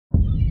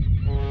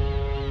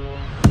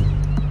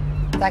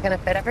that gonna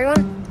fit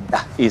everyone?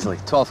 Yeah, easily.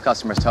 12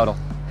 customers total.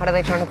 How do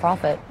they turn a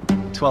profit?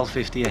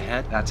 $12.50 a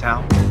head, that's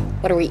how.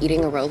 What, are we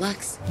eating a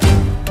Rolex?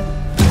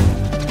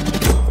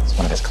 It's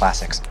one of his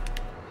classics.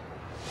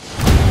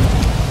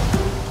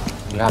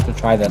 You have to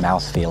try the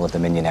mouthfeel of the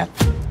mignonette.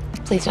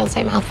 Please don't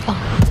say mouthful.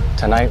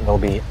 Tonight will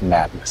be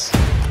madness.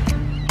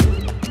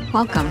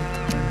 Welcome.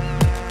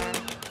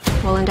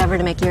 We'll endeavor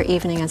to make your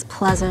evening as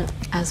pleasant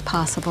as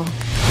possible.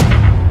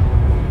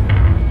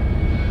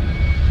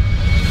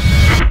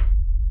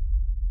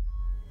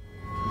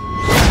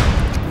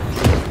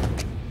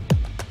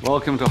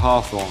 Welcome to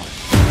Hawthorne.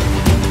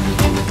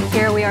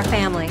 Here we are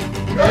family.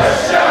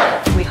 Yes,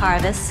 chef! We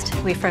harvest,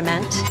 we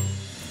ferment,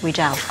 we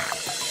gel.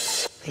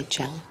 They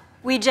gel.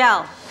 We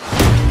gel.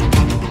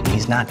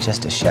 He's not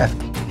just a chef,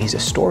 he's a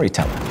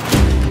storyteller.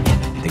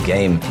 The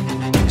game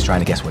is trying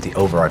to guess what the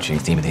overarching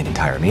theme of the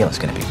entire meal is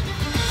going to be.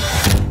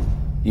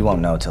 You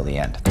won't know till the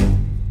end.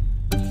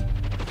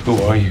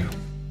 Who are you?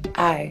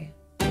 I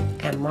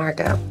am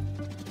Margot.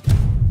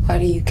 Why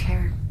do you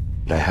care?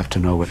 I have to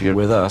know if you're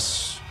with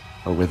us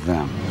or with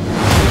them.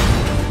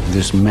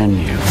 This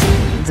menu,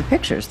 The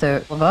pictures,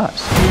 they're of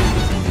us.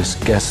 this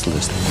guest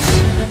list,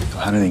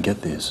 How did he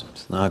get these?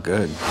 It's not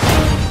good.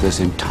 this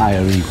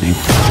entire evening.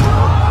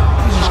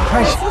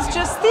 This is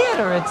just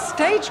theater, it's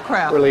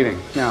stagecraft. We're leaving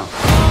now.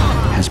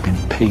 Has been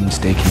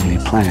painstakingly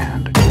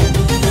planned.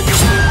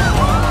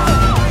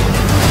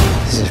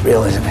 This is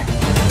real, isn't it?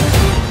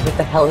 What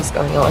the hell is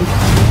going on?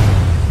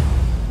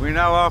 We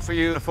now offer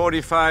you a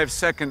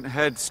 45-second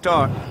head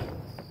start.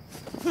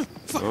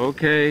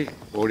 Okay,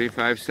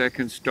 45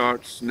 seconds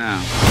starts now.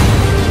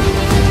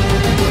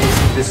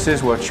 This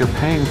is what you're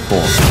paying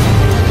for.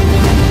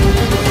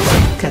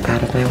 Get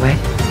out of my way.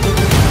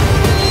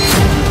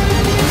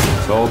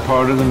 It's all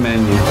part of the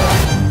menu.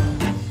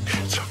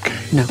 It's okay.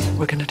 No,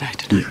 we're gonna die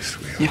tonight. Yes,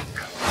 we are. Yeah.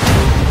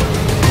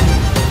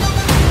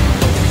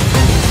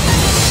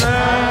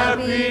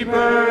 Happy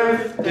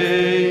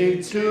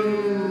birthday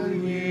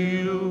to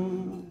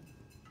you.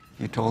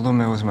 You told him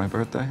it was my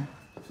birthday?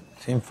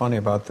 Seemed funny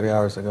about 3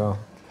 hours ago.